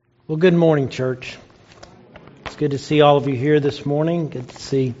Well, good morning, church. It's good to see all of you here this morning. Good to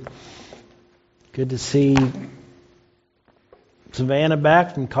see Savannah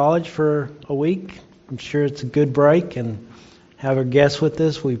back from college for a week. I'm sure it's a good break, and have our guests with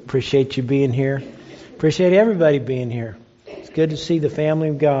us. We appreciate you being here. Appreciate everybody being here. It's good to see the family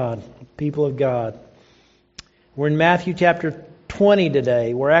of God, people of God. We're in Matthew chapter 20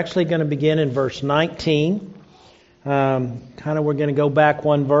 today. We're actually going to begin in verse 19. We're going to go back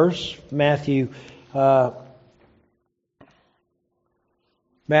one verse, Matthew 19.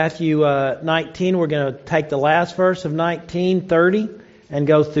 We're going to take the last verse of 19:30 and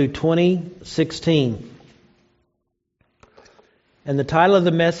go through 20:16. And the title of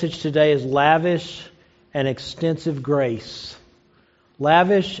the message today is Lavish and Extensive Grace.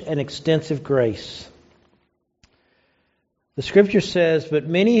 Lavish and Extensive Grace. The Scripture says, "But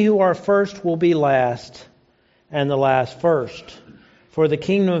many who are first will be last, and the last first. For the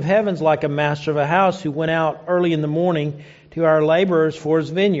kingdom of heaven is like a master of a house who went out early in the morning to hire laborers for his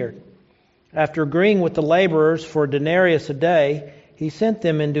vineyard. After agreeing with the laborers for a denarius a day, he sent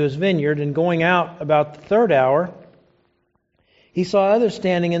them into his vineyard, and going out about the third hour, he saw others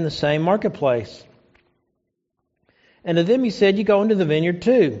standing in the same marketplace. And to them he said, 'You go into the vineyard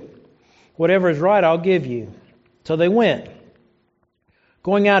too. Whatever is right I'll give you.' So they went.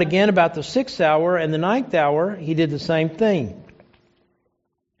 Going out again about the 6th hour and the 9th hour, he did the same thing.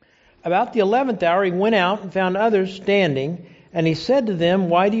 About the 11th hour, he went out and found others standing, and he said to them,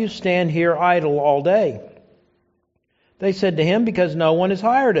 'Why do you stand here idle all day?' They said to him, 'Because no one has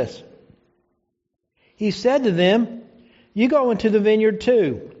hired us.' He said to them, 'You go into the vineyard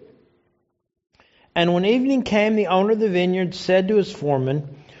too.' And when evening came, the owner of the vineyard said to his foreman,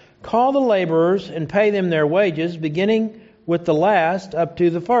 'Call the laborers and pay them their wages, beginning with the last up to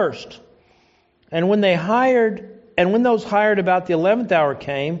the first.' And when those hired about the 11th hour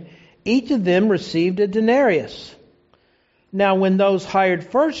came, each of them received a denarius. Now when those hired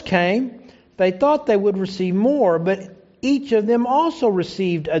first came, they thought they would receive more, but each of them also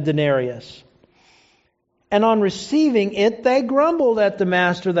received a denarius. And on receiving it, they grumbled at the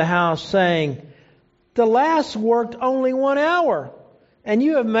master of the house, saying, 'The last worked only 1 hour, and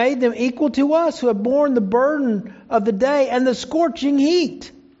you have made them equal to us who have borne the burden of the day and the scorching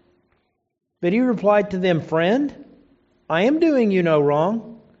heat.' But he replied to them, 'Friend, I am doing you no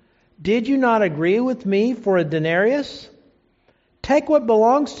wrong. Did you not agree with me for a denarius? Take what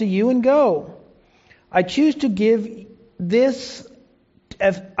belongs to you and go. I choose to give to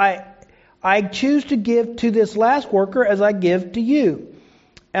this last worker as I give to you.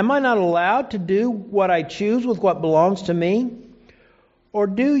 Am I not allowed to do what I choose with what belongs to me? Or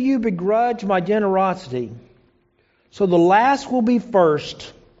do you begrudge my generosity? So the last will be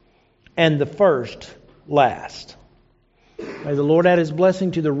first, and the first last.'" May the Lord add His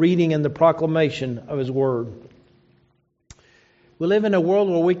blessing to the reading and the proclamation of His Word. We live in a world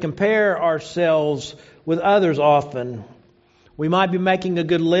where we compare ourselves with others often. We might be making a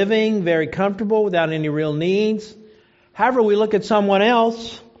good living, very comfortable, without any real needs. However, we look at someone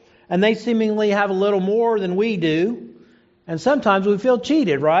else, and they seemingly have a little more than we do. And sometimes we feel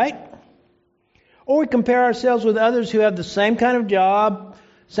cheated, right? Or we compare ourselves with others who have the same kind of job,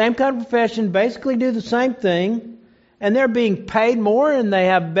 same kind of profession, basically do the same thing, and they're being paid more and they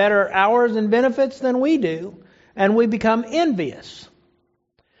have better hours and benefits than we do, and we become envious.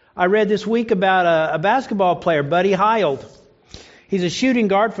 I read this week about a basketball player, Buddy Hield. He's a shooting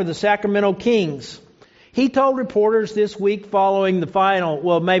guard for the Sacramento Kings. He told reporters this week following the final,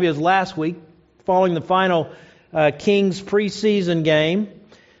 well, maybe it was last week, following the final Kings preseason game,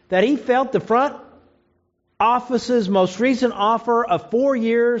 that he felt the front office's most recent offer of 4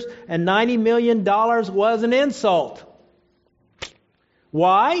 years and $90 million was an insult.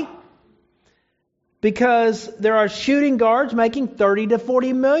 Why? Because there are shooting guards making $30 to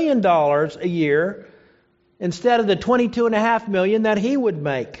 $40 million a year instead of the $22.5 million that he would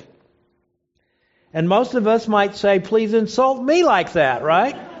make. And most of us might say, "Please insult me like that,"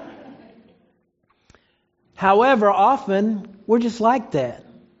 right? However, often we're just like that.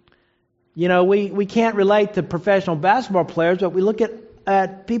 You know, we can't relate to professional basketball players, but we look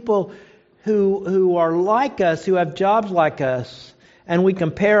at people who are like us, who have jobs like us, and we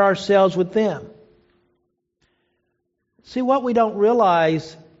compare ourselves with them. See, what we don't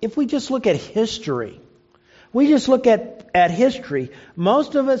realize, if we just look at history,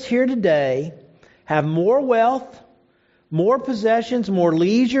 most of us here today have more wealth, more possessions, more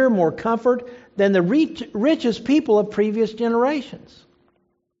leisure, more comfort than the richest people of previous generations.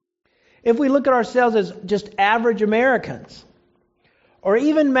 If we look at ourselves as just average Americans, or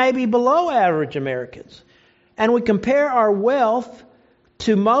even maybe below average Americans, and we compare our wealth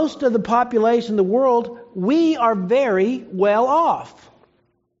to most of the population of the world, we are very well off.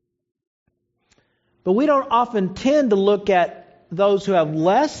 But we don't often tend to look at those who have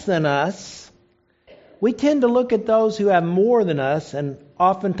less than us. We tend to look at those who have more than us, and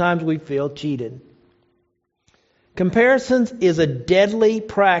oftentimes we feel cheated. Comparisons is a deadly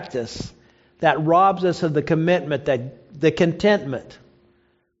practice that robs us of the commitment, the contentment.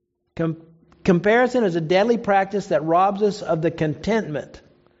 Comparison is a deadly practice that robs us of the contentment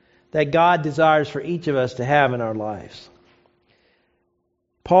that God desires for each of us to have in our lives.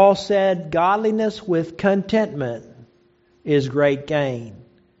 Paul said, godliness with contentment is great gain.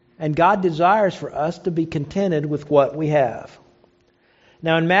 And God desires for us to be contented with what we have.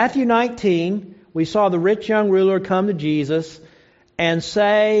 Now in Matthew 19, we saw the rich young ruler come to Jesus and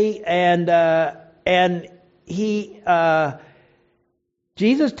say,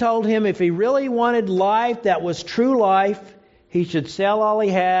 Jesus told him if he really wanted life that was true life, he should sell all he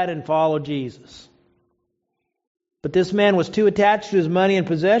had and follow Jesus. But this man was too attached to his money and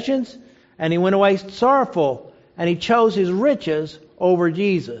possessions, and he went away sorrowful, and he chose his riches over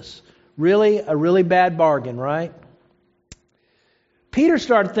Jesus. Really, a really bad bargain, right? Peter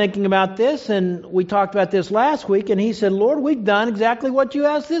started thinking about this, and we talked about this last week, and he said, Lord, we've done exactly what you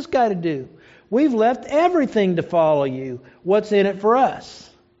asked this guy to do. We've left everything to follow you. What's in it for us?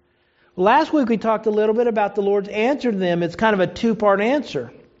 Last week we talked a little bit about the Lord's answer to them. It's kind of a two-part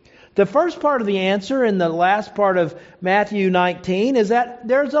answer. The first part of the answer in the last part of Matthew 19 is that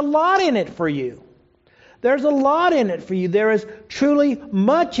there's a lot in it for you. There's a lot in it for you. There is truly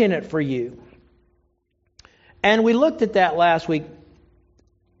much in it for you. And we looked at that last week.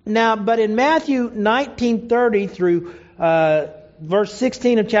 Now, but in Matthew 19:30 through verse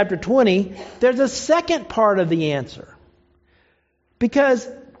 16 of chapter 20, there's a second part of the answer. Because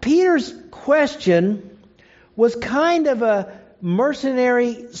Peter's question was kind of a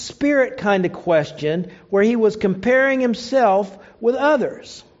mercenary spirit kind of question where he was comparing himself with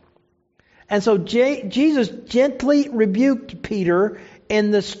others. And so Jesus gently rebuked Peter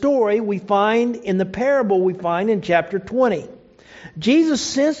in the story we find, in the parable we find in chapter 20. Jesus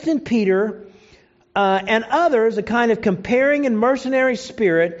sensed in Peter and others a kind of comparing and mercenary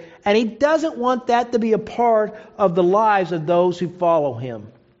spirit, and he doesn't want that to be a part of the lives of those who follow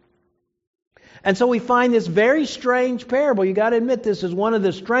him. And so we find this very strange parable. You got to admit this is one of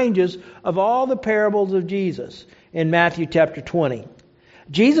the strangest of all the parables of Jesus in Matthew chapter 20.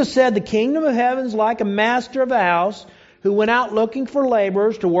 Jesus said, the kingdom of heaven is like a master of a house who went out looking for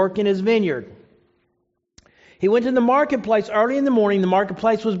laborers to work in his vineyard. He went to the marketplace early in the morning. The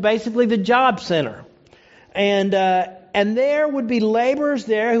marketplace was basically the job center. And there would be laborers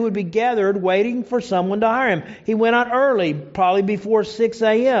there who would be gathered waiting for someone to hire him. He went out early, probably before 6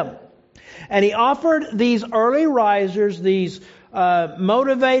 a.m. And he offered these early risers, these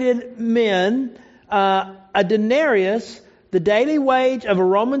motivated men, a denarius, the daily wage of a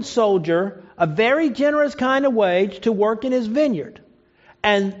Roman soldier, a very generous kind of wage to work in his vineyard.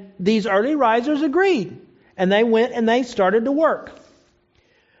 And these early risers agreed. And they went and they started to work.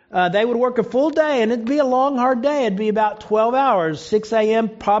 They would work a full day, and it'd be a long, hard day. It'd be about 12 hours, 6 a.m.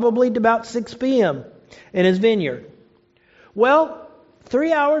 probably to about 6 p.m. in his vineyard. Well,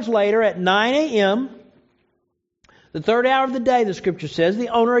 3 hours later at 9 a.m., the third hour of the day, the Scripture says, the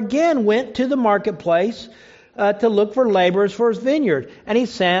owner again went to the marketplace to look for laborers for his vineyard. And he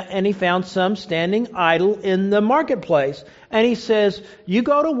found some standing idle in the marketplace. And he says, you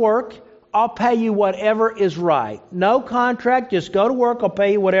go to work, I'll pay you whatever is right. No contract, just go to work, I'll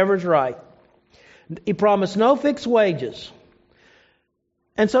pay you whatever is right. He promised no fixed wages.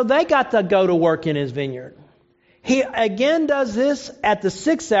 And so they got to go to work in his vineyard. He again does this at the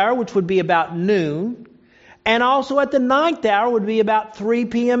 6th hour, which would be about noon, and also at the 9th hour would be about 3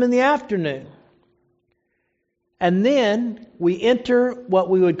 p.m. in the afternoon. And then we enter what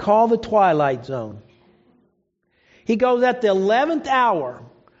we would call the twilight zone. He goes at the 11th hour,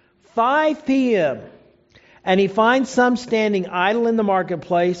 5 p.m., and he finds some standing idle in the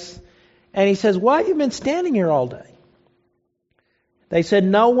marketplace, and he says, why have you been standing here all day? They said,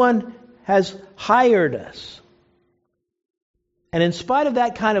 no one has hired us. And in spite of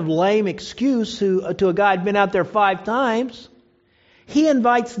that kind of lame excuse to a guy who'd been out there 5 times, he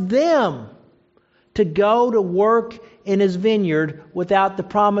invites them to go to work in his vineyard without the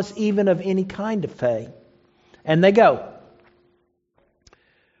promise even of any kind of pay. And they go.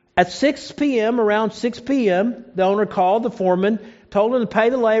 At 6 p.m., around 6 p.m., the owner called the foreman, told him to pay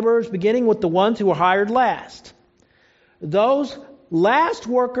the laborers, beginning with the ones who were hired last. Those last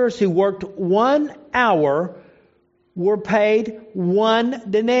workers who worked 1 hour were paid 1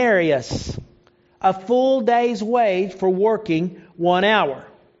 denarius, a full day's wage for working 1 hour.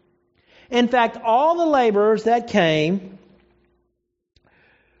 In fact, all the laborers that came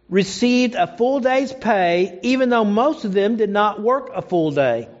received a full day's pay, even though most of them did not work a full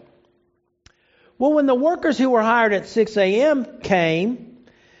day. Well, when the workers who were hired at 6 a.m. came,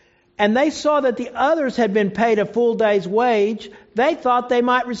 and they saw that the others had been paid a full day's wage, they thought they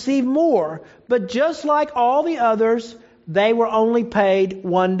might receive more. But just like all the others, they were only paid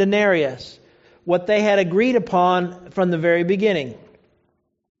 1 denarius, what they had agreed upon from the very beginning.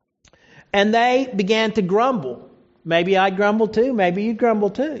 And they began to grumble. Maybe I grumble too. Maybe you grumble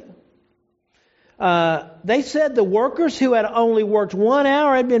too. They said the workers who had only worked 1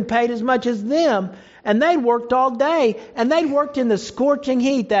 hour had been paid as much as them. And they'd worked all day. And they'd worked in the scorching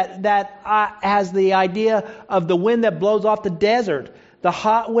heat that has the idea of the wind that blows off the desert. The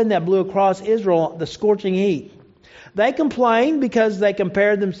hot wind that blew across Israel, the scorching heat. They complained because they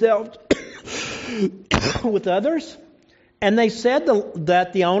compared themselves with others. And they said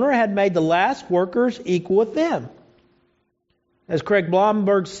that the owner had made the last workers equal with them. As Craig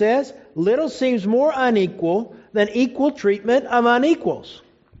Blomberg says, little seems more unequal than equal treatment of unequals.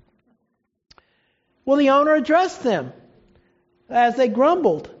 Well, the owner addressed them as they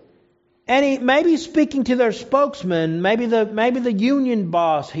grumbled. And he maybe speaking to their spokesman, maybe the union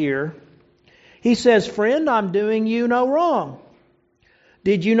boss here. He says, "Friend, I'm doing you no wrong.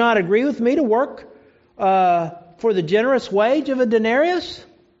 Did you not agree with me to work for the generous wage of a denarius?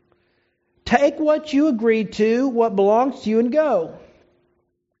 Take what you agreed to, what belongs to you, and go."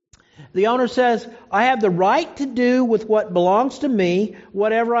 The owner says, "I have the right to do with what belongs to me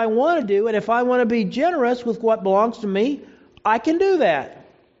whatever I want to do, and if I want to be generous with what belongs to me, I can do that."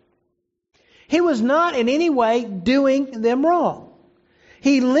 He was not in any way doing them wrong.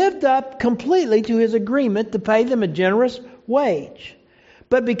 He lived up completely to his agreement to pay them a generous wage.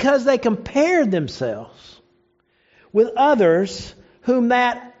 But because they compared themselves with others whom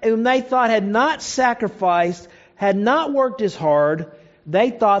they thought had not sacrificed, had not worked as hard,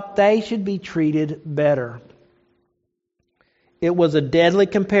 they thought they should be treated better. It was a deadly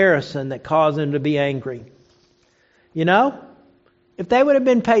comparison that caused them to be angry. You know, if they would have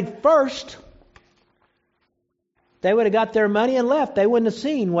been paid first, they would have got their money and left. They wouldn't have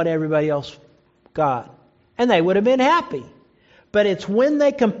seen what everybody else got. And they would have been happy. But it's when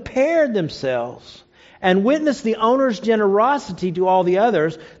they compared themselves and witnessed the owner's generosity to all the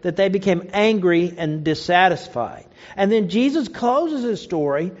others that they became angry and dissatisfied. And then Jesus closes his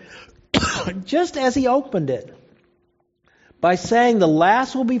story just as he opened it by saying the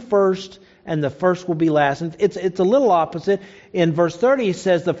last will be first and the first will be last. And it's a little opposite. In verse 30 he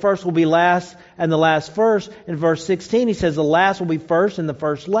says the first will be last and the last first. In verse 16 he says the last will be first and the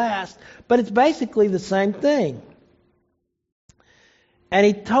first last. But it's basically the same thing. And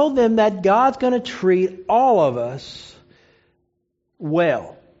he told them that God's going to treat all of us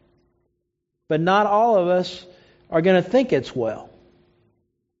well. But not all of us are going to think it's well.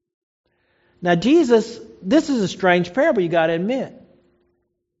 Now Jesus, this is a strange parable, you got to admit.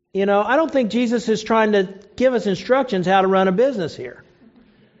 You know, I don't think Jesus is trying to give us instructions how to run a business here.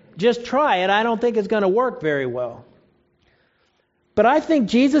 Just try it. I don't think it's going to work very well. But I think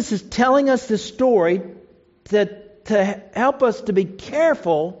Jesus is telling us this story to help us to be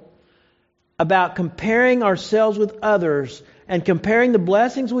careful about comparing ourselves with others and comparing the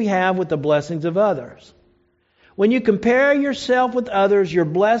blessings we have with the blessings of others. When you compare yourself with others, your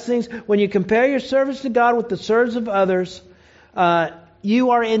blessings, when you compare your service to God with the service of others,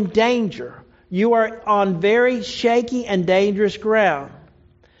 you are in danger. You are on very shaky and dangerous ground.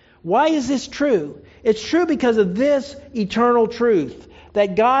 Why is this true? It's true because of this eternal truth,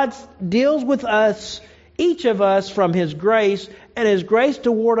 that God deals with us, each of us, from His grace, and His grace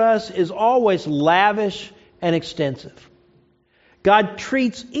toward us is always lavish and extensive. God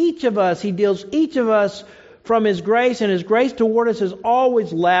treats each of us, He deals each of us from His grace, and His grace toward us is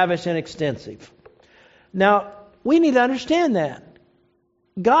always lavish and extensive. Now, we need to understand that.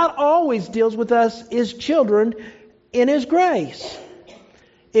 God always deals with us, His children, in His grace.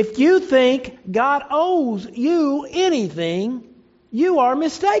 If you think God owes you anything, you are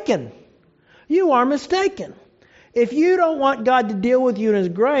mistaken. You are mistaken. If you don't want God to deal with you in His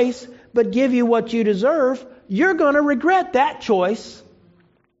grace, but give you what you deserve, you're going to regret that choice.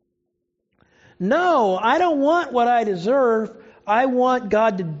 No, I don't want what I deserve. I want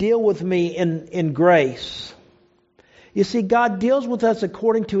God to deal with me in grace. You see, God deals with us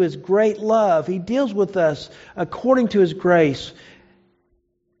according to His great love. He deals with us according to His grace.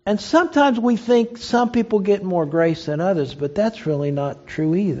 And sometimes we think some people get more grace than others, but that's really not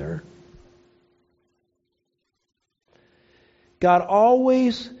true either. God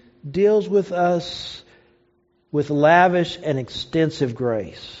always deals with us with lavish and extensive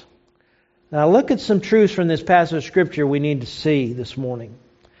grace. Now look at some truths from this passage of Scripture we need to see this morning.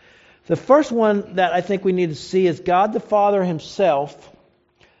 The first one that I think we need to see is God the Father Himself.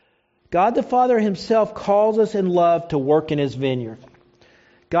 God the Father Himself calls us in love to work in His vineyard.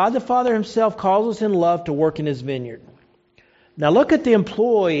 God the Father Himself calls us in love to work in His vineyard. Now look at the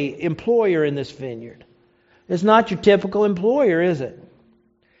employer in this vineyard. It's not your typical employer, is it?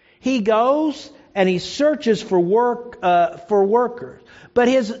 He goes and he searches for workers. But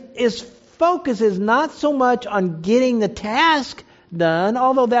his focus is not so much on getting the task done,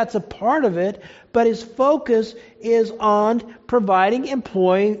 although that's a part of it, but his focus is on providing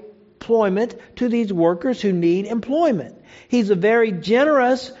employment to these workers who need employment. He's a very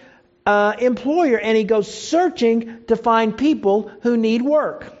generous employer, and he goes searching to find people who need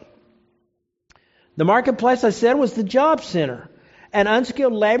work. The marketplace, I said, was the job center. And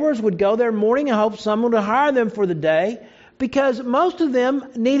unskilled laborers would go there morning and hope someone would hire them for the day, because most of them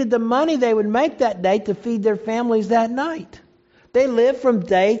needed the money they would make that day to feed their families that night. They lived from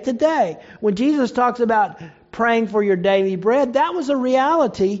day to day. When Jesus talks about praying for your daily bread, that was a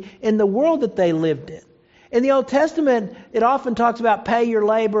reality in the world that they lived in. In the Old Testament, it often talks about pay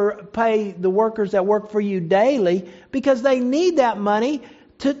the workers that work for you daily, because they need that money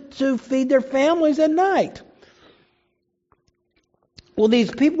to feed their families at night. Well,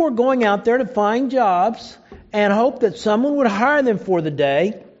 these people were going out there to find jobs and hope that someone would hire them for the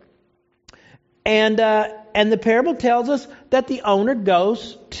day. And the parable tells us that the owner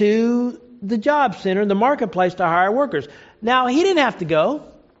goes to the job center, the marketplace, to hire workers. Now, he didn't have to go.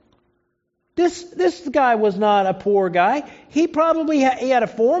 This guy was not a poor guy. He probably he had a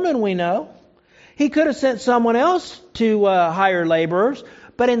foreman, we know. He could have sent someone else to hire laborers,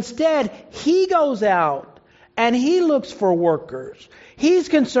 but instead he goes out and he looks for workers. He's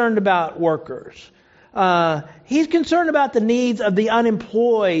concerned about workers. He's concerned about the needs of the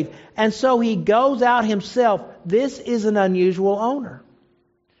unemployed, and so he goes out himself. This is an unusual owner.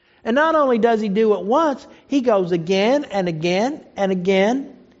 And not only does he do it once, he goes again and again and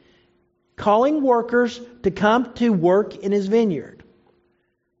again, calling workers to come to work in his vineyard.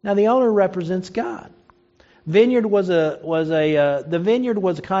 Now the owner represents God. The vineyard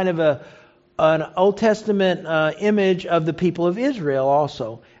was kind of an Old Testament image of the people of Israel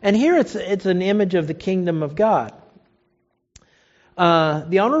also. And here it's an image of the kingdom of God.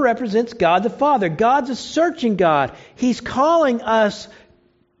 The owner represents God the Father. God's a searching God. He's calling us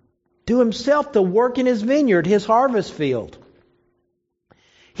to Himself to work in His vineyard, His harvest field.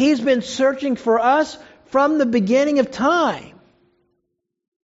 He's been searching for us from the beginning of time.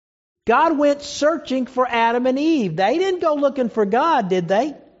 God went searching for Adam and Eve. They didn't go looking for God, did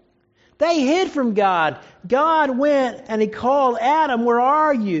they? They hid from God. God went and He called Adam, "Where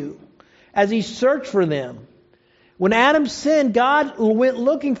are you?" as He searched for them. When Adam sinned, God went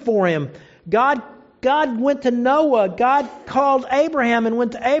looking for him. God went to Noah. God called Abraham and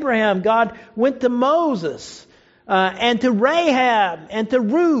went to Abraham. God went to Moses and to Rahab and to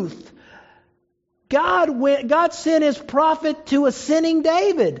Ruth. God sent His prophet to a sinning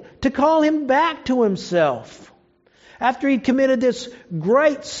David to call him back to Himself after he committed this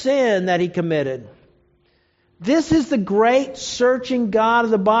great sin that he committed. This is the great searching God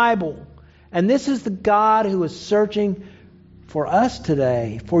of the Bible. And this is the God who is searching for us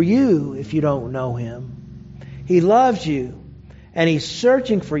today, for you if you don't know Him. He loves you, and He's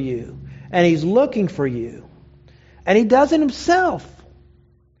searching for you, and He's looking for you. And He does it Himself.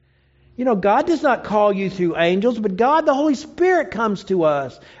 You know, God does not call you through angels, but God, the Holy Spirit, comes to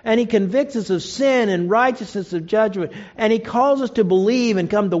us, and He convicts us of sin and righteousness of judgment, and He calls us to believe and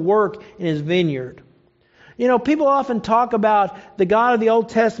come to work in His vineyard. You know, people often talk about the God of the Old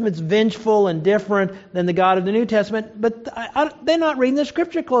Testament's vengeful and different than the God of the New Testament, but they're not reading the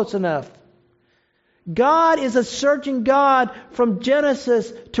Scripture close enough. God is a searching God from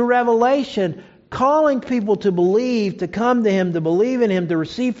Genesis to Revelation, calling people to believe, to come to Him, to believe in Him, to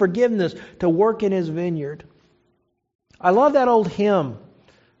receive forgiveness, to work in His vineyard. I love that old hymn.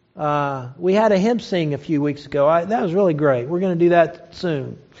 We had a hymn sing a few weeks ago. That was really great. We're going to do that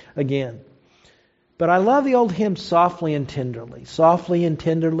soon again. But I love the old hymn, Softly and Tenderly. Softly and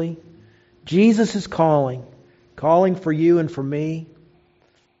tenderly. Jesus is calling for you and for me.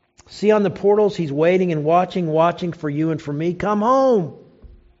 See on the portals He's waiting and watching for you and for me. Come home.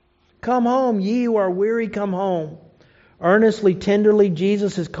 Come home, ye who are weary, come home. Earnestly, tenderly,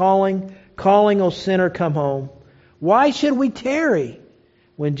 Jesus is calling, O sinner, come home. Why should we tarry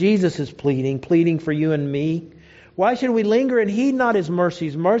when Jesus is pleading for you and me? Why should we linger and heed not His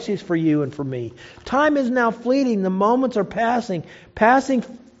mercies for you and for me? Time is now fleeting, the moments are passing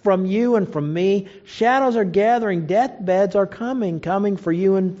from you and from me. Shadows are gathering. Deathbeds are coming for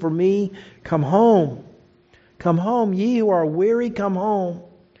you and for me. Come home. Come home. Ye who are weary, come home.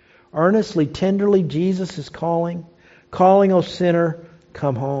 Earnestly, tenderly, Jesus is calling. Calling, O sinner,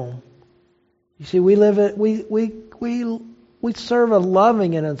 come home. You see, we serve a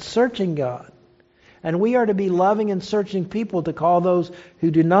loving and a searching God. And we are to be loving and searching people to call those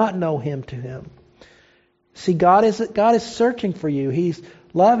who do not know Him to Him. See, God is searching for you. He's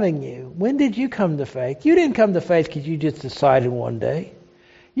loving you. When did you come to faith? You didn't come to faith because you just decided one day.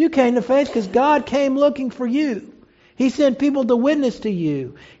 You came to faith because God came looking for you. He sent people to witness to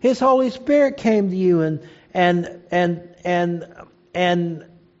you. His Holy Spirit came to you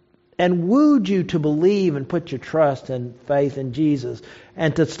and wooed you to believe and put your trust and faith in Jesus,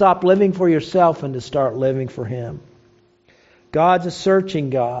 and to stop living for yourself and to start living for Him. God's a searching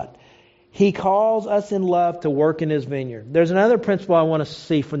God. He calls us in love to work in His vineyard. There's another principle I want to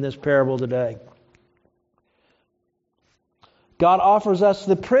see from this parable today. God offers us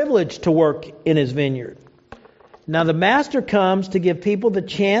the privilege to work in His vineyard. Now the master comes to give people the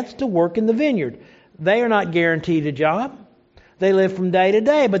chance to work in the vineyard. They are not guaranteed a job. They live from day to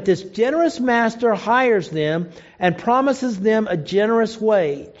day, but this generous master hires them and promises them a generous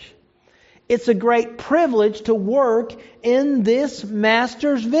wage. It's a great privilege to work in this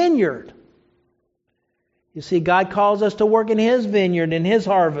master's vineyard. You see, God calls us to work in His vineyard, in His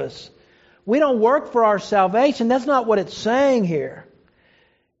harvest. We don't work for our salvation. That's not what it's saying here.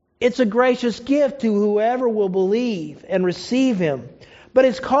 It's a gracious gift to whoever will believe and receive Him. But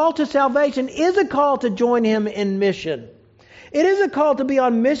His call to salvation is a call to join Him in mission. It is a call to be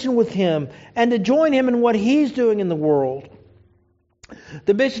on mission with Him and to join Him in what He's doing in the world.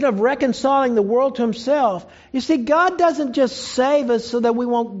 The mission of reconciling the world to Himself. You see, God doesn't just save us so that we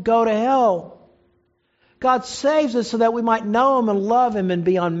won't go to hell. God saves us so that we might know Him and love Him and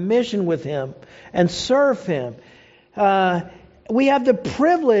be on mission with Him and serve Him. We have the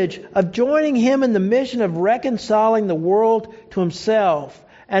privilege of joining Him in the mission of reconciling the world to Himself.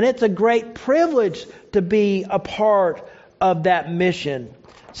 And it's a great privilege to be a part of that mission.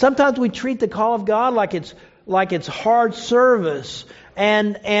 Sometimes we treat the call of God like it's hard service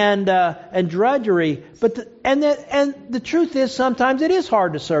and drudgery. But the truth is, sometimes it is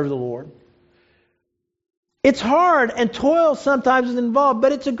hard to serve the Lord. It's hard and toil sometimes is involved,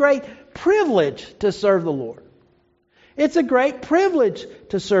 but it's a great privilege to serve the Lord. It's a great privilege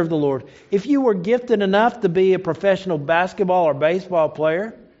to serve the Lord. If you were gifted enough to be a professional basketball or baseball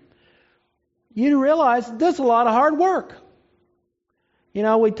player, you realize that's a lot of hard work. You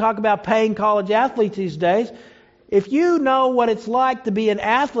know, we talk about paying college athletes these days. If you know what it's like to be an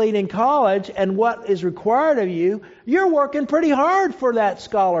athlete in college and what is required of you, you're working pretty hard for that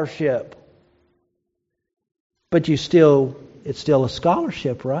scholarship. But it's still a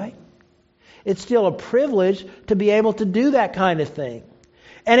scholarship, right? It's still a privilege to be able to do that kind of thing.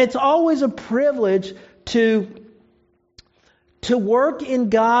 And it's always a privilege to work in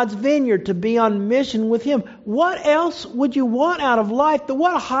God's vineyard, to be on mission with Him. What else would you want out of life?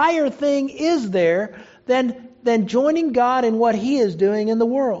 What higher thing is there than joining God in what He is doing in the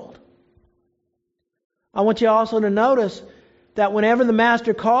world? I want you also to notice that whenever the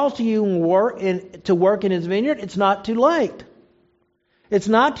Master calls to you to work in His vineyard, it's not too late. It's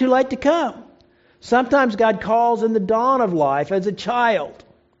not too late to come. Sometimes God calls in the dawn of life as a child.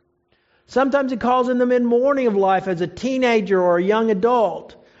 Sometimes He calls in the mid-morning of life as a teenager or a young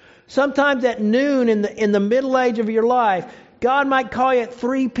adult. Sometimes at noon in the middle age of your life. God might call you at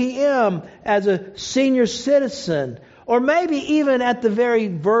 3 p.m. as a senior citizen. Or maybe even at the very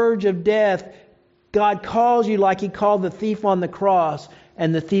verge of death, God calls you like He called the thief on the cross,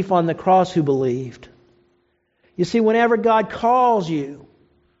 and the thief on the cross who believed. You see, whenever God calls you,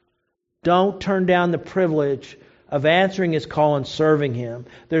 don't turn down the privilege of answering His call and serving Him.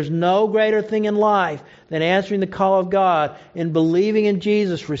 There's no greater thing in life than answering the call of God and believing in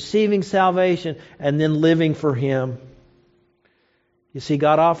Jesus, receiving salvation, and then living for Him. You see,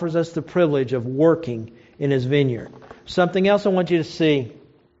 God offers us the privilege of working in His vineyard. Something else I want you to see.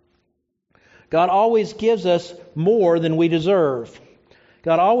 God always gives us more than we deserve.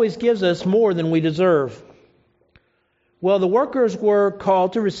 God always gives us more than we deserve. Well, the workers were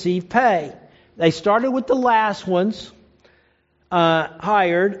called to receive pay. They started with the last ones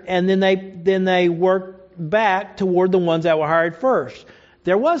hired, and then they worked back toward the ones that were hired first.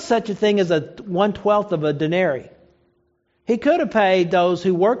 There was such a thing as a 1/12 of a denarii. He could have paid those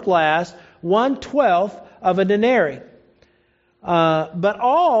who worked last 1/12 of a denarii. But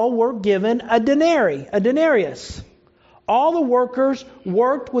all were given a denarius. All the workers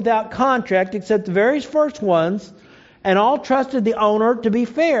worked without contract except the very first ones, and all trusted the owner to be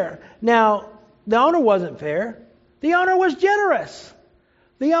fair. Now, the owner wasn't fair. The owner was generous.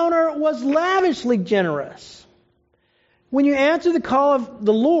 The owner was lavishly generous. When you answer the call of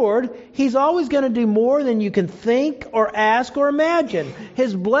the Lord, He's always going to do more than you can think or ask or imagine.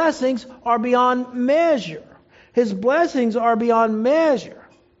 His blessings are beyond measure. His blessings are beyond measure.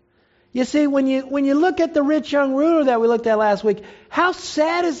 You see, when you look at the rich young ruler that we looked at last week, how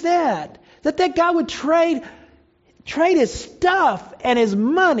sad is that? That guy would trade his stuff and his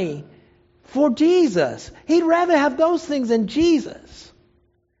money for Jesus. He'd rather have those things than Jesus.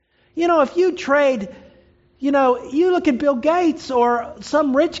 You know, if you trade... You know, you look at Bill Gates or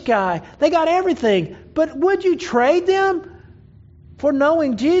some rich guy, they got everything. But would you trade them for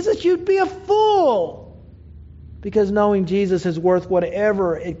knowing Jesus? You'd be a fool. Because knowing Jesus is worth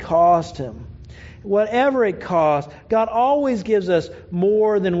whatever it cost him. Whatever it costs, God always gives us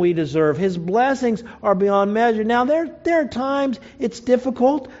more than we deserve. His blessings are beyond measure. Now, there are times it's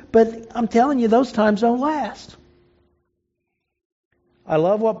difficult, but I'm telling you, those times don't last. I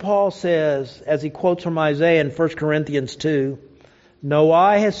love what Paul says as he quotes from Isaiah in 1 Corinthians 2. No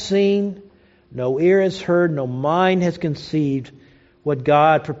eye has seen, no ear has heard, no mind has conceived what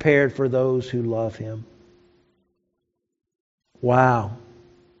God prepared for those who love Him. Wow.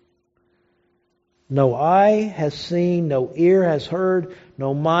 No eye has seen, no ear has heard,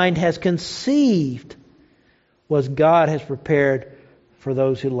 no mind has conceived what God has prepared for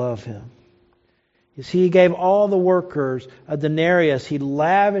those who love Him. You see, He gave all the workers a denarius. He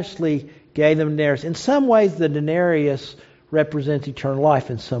lavishly gave them denarius. In some ways, the denarius represents eternal life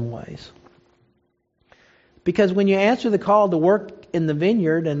in some ways. Because when you answer the call to work in the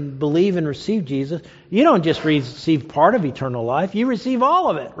vineyard and believe and receive Jesus, you don't just receive part of eternal life. You receive all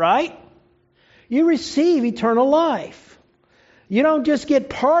of it, right? You receive eternal life. You don't just get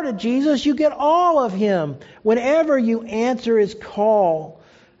part of Jesus, you get all of Him. Whenever you answer His call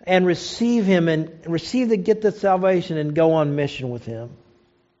and receive Him and receive the gift of salvation and go on mission with Him.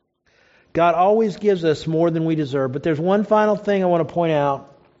 God always gives us more than we deserve. But there's one final thing I want to point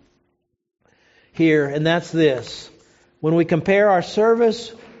out here, and that's this. When we compare our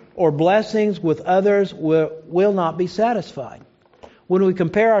service or blessings with others, we'll not be satisfied. When we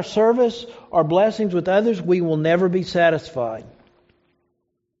compare our service or blessings with others, we will never be satisfied.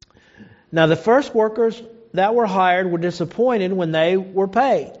 Now, the first workers that were hired were disappointed when they were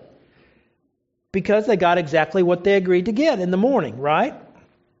paid, because they got exactly what they agreed to get in the morning, right?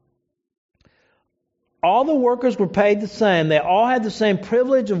 All the workers were paid the same. They all had the same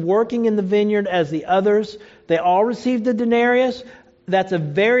privilege of working in the vineyard as the others. They all received a denarius. That's a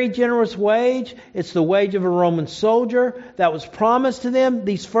very generous wage. It's the wage of a Roman soldier that was promised to them.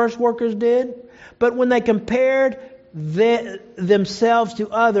 These first workers did. But when they compared themselves to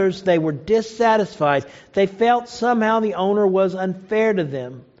others, they were dissatisfied. They felt somehow the owner was unfair to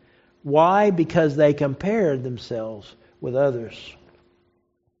them. Why? Because they compared themselves with others.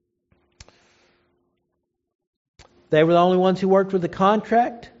 They were the only ones who worked with the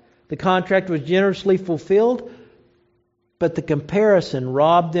contract. The contract was generously fulfilled, but the comparison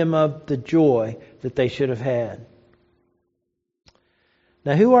robbed them of the joy that they should have had.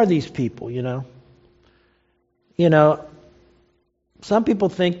 Now, who are these people, some people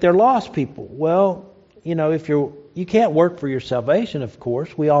think they're lost people. Well, if you can't work for your salvation, of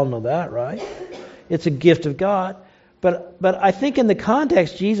course. We all know that, right? It's a gift of God. But I think in the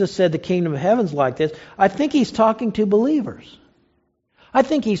context, Jesus said the kingdom of heaven's like this. I think He's talking to believers. I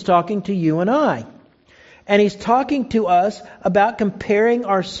think He's talking to you and I. And He's talking to us about comparing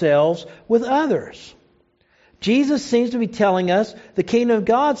ourselves with others. Jesus seems to be telling us the kingdom of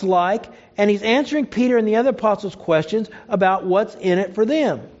God's like, and He's answering Peter and the other apostles' questions about what's in it for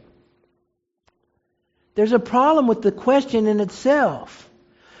them. There's a problem with the question in itself.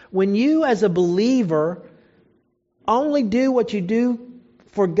 When you as a believer only do what you do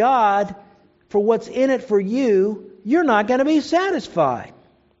for God, for what's in it for you, you're not going to be satisfied.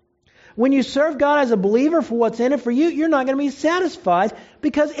 When you serve God as a believer for what's in it for you, you're not going to be satisfied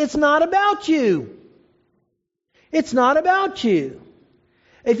because it's not about you. It's not about you.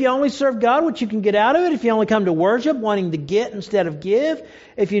 If you only serve God what you can get out of it, if you only come to worship wanting to get instead of give,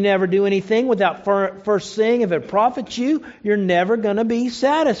 if you never do anything without first seeing if it profits you, you're never going to be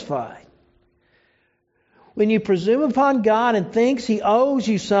satisfied. When you presume upon God and thinks He owes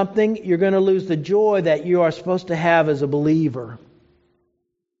you something, you're going to lose the joy that you are supposed to have as a believer.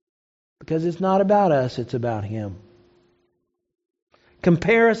 Because it's not about us, it's about Him.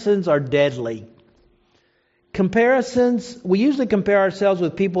 Comparisons are deadly. We usually compare ourselves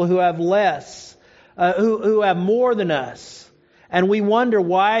with people who have less, who have more than us. And we wonder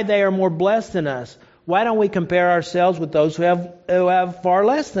why they are more blessed than us. Why don't we compare ourselves with those who have far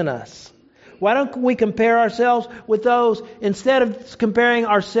less than us? Why don't we compare ourselves with those, instead of comparing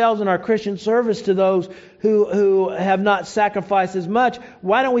ourselves and our Christian service to those who have not sacrificed as much,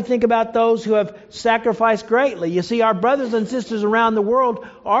 why don't we think about those who have sacrificed greatly? You see, our brothers and sisters around the world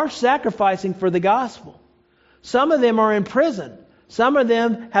are sacrificing for the gospel. Some of them are in prison. Some of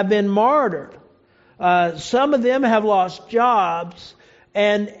them have been martyred. Some of them have lost jobs,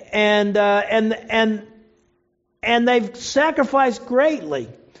 and they've sacrificed greatly.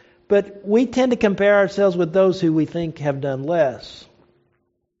 But we tend to compare ourselves with those who we think have done less.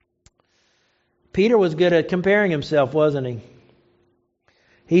 Peter was good at comparing himself, wasn't he?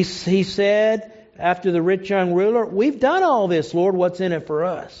 He said, after the rich young ruler, "We've done all this, Lord. What's in it for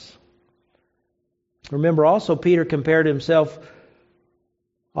us?" Remember also, Peter compared himself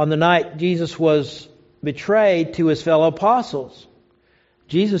on the night Jesus was betrayed to his fellow apostles.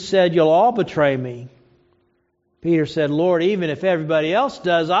 Jesus said, "You'll all betray me." Peter said, "Lord, even if everybody else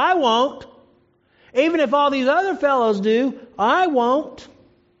does, I won't. Even if all these other fellows do, I won't."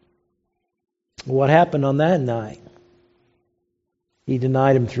 What happened on that night? He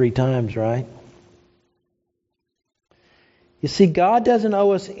denied him 3 times, right? You see, God doesn't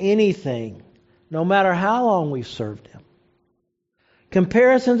owe us anything, no matter how long we've served Him.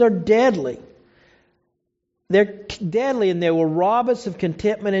 Comparisons are deadly. They're deadly, and they will rob us of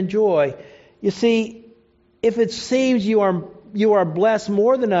contentment and joy. You see, if it seems you are blessed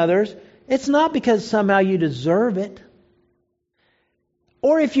more than others, it's not because somehow you deserve it.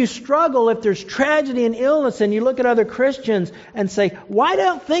 Or if you struggle, if there's tragedy and illness, and you look at other Christians and say, "Why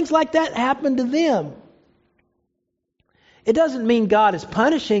don't things like that happen to them?" It doesn't mean God is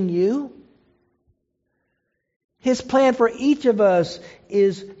punishing you. His plan for each of us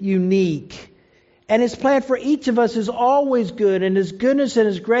is unique. And His plan for each of us is always good, and His goodness and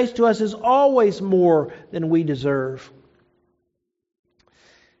His grace to us is always more than we deserve.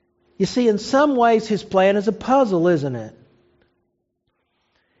 You see, in some ways, His plan is a puzzle, isn't it?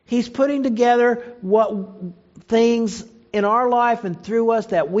 He's putting together what things in our life and through us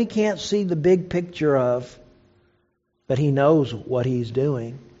that we can't see the big picture of, but He knows what He's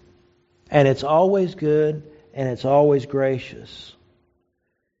doing. And it's always good, and it's always gracious.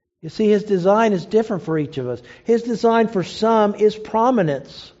 You see, His design is different for each of us. His design for some is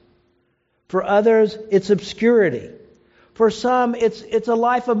prominence. For others, it's obscurity. For some, it's a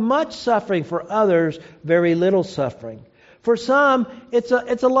life of much suffering. For others, very little suffering. For some, it's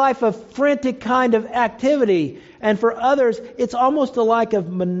a life of frantic kind of activity. And for others, it's almost a life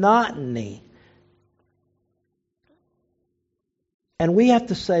of monotony. And we have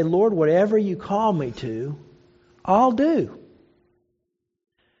to say, "Lord, whatever you call me to, I'll do."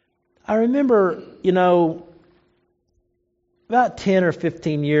 I remember, about 10 or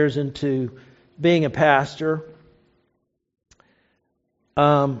 15 years into being a pastor,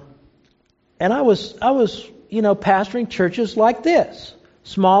 and I was pastoring churches like this,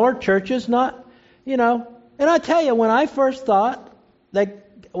 smaller churches, not, And I tell you, when I first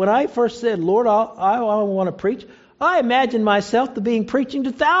said, "Lord, I want to preach," I imagined myself preaching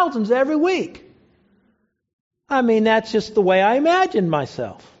to thousands every week. I mean, that's just the way I imagined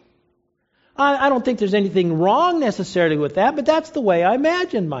myself. I don't think there's anything wrong necessarily with that, but that's the way I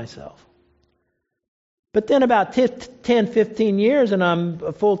imagined myself. But then about 10, 15 years, and I'm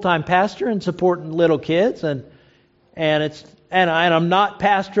a full-time pastor and supporting little kids, and I'm not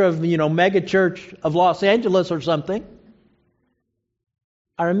pastor of mega church of Los Angeles or something.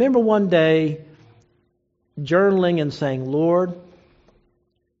 I remember one day journaling and saying, "Lord,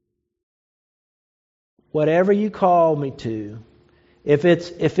 whatever you call me to, if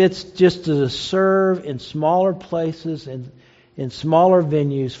it's just to serve in smaller places and in smaller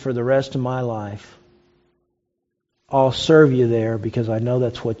venues for the rest of my life, I'll serve you there because I know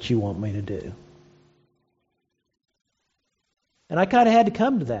that's what you want me to do." And I kind of had to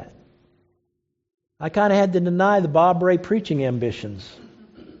come to that. I kind of had to deny the Bob Ray preaching ambitions.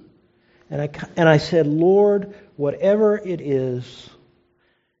 And I said, "Lord, whatever it is,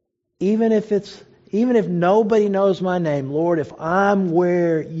 even if nobody knows my name, Lord, if I'm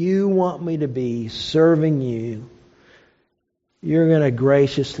where you want me to be, serving you, you're going to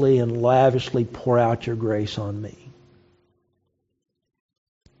graciously and lavishly pour out your grace on me."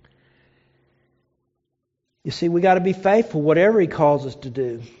 You see, we got to be faithful, whatever He calls us to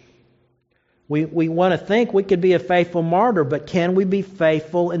do. We want to think we could be a faithful martyr, but can we be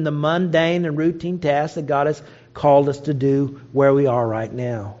faithful in the mundane and routine tasks that God has called us to do where we are right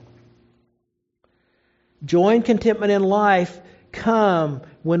now? Joy and contentment in life come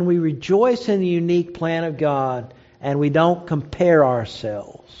when we rejoice in the unique plan of God and we don't compare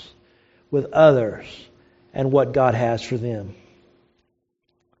ourselves with others and what God has for them.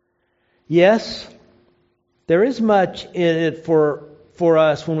 Yes, there is much in it for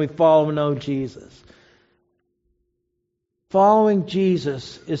us when we follow and know Jesus. Following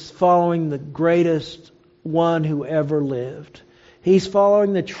Jesus is following the greatest one who ever lived. He's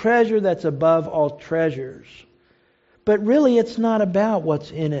following the treasure that's above all treasures. But really, it's not about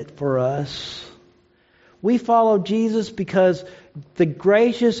what's in it for us. We follow Jesus because the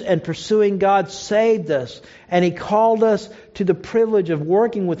gracious and pursuing God saved us, and He called us to the privilege of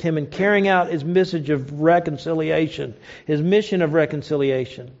working with Him and carrying out His message of reconciliation, His mission of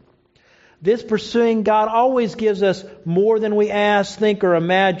reconciliation. This pursuing God always gives us more than we ask, think, or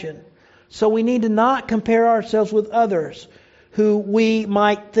imagine. So we need to not compare ourselves with others who we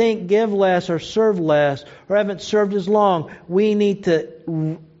might think give less or serve less or haven't served as long. We need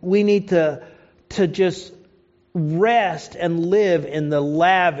to just rest and live in the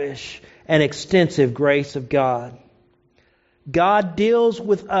lavish and extensive grace of God. God deals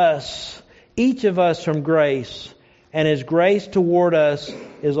with us, each of us, from grace, and His grace toward us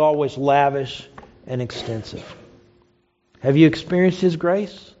is always lavish and extensive. Have you experienced His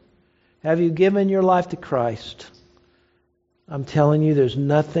grace? Have you given your life to Christ? I'm telling you, there's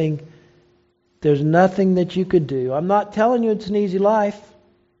nothing that you could do. I'm not telling you it's an easy life.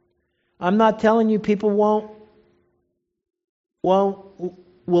 I'm not telling you people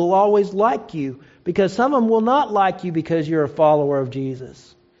will always like you, because some of them will not like you because you're a follower of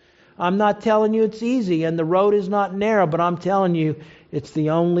Jesus. I'm not telling you it's easy and the road is not narrow, but I'm telling you it's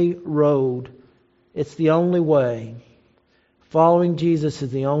the only road. It's the only way. Following Jesus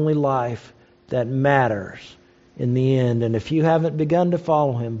is the only life that matters in the end. And if you haven't begun to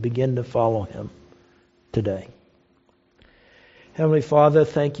follow Him, begin to follow Him today. Heavenly Father,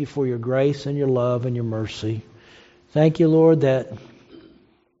 thank You for Your grace and Your love and Your mercy. Thank You, Lord, that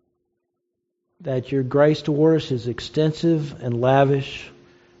Your grace toward us is extensive and lavish.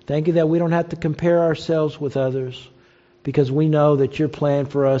 Thank You that we don't have to compare ourselves with others, because we know that Your plan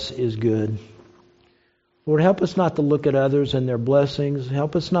for us is good. Lord, help us not to look at others and their blessings.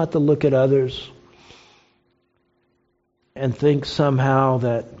 Help us not to look at others and think somehow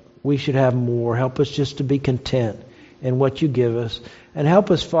that we should have more. Help us just to be content in what You give us. And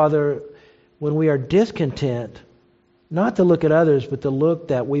help us, Father, when we are discontent, not to look at others, but to look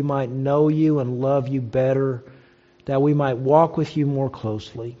that we might know You and love You better, that we might walk with You more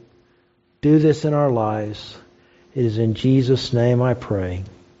closely. Do this in our lives. It is in Jesus' name I pray.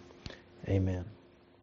 Amen.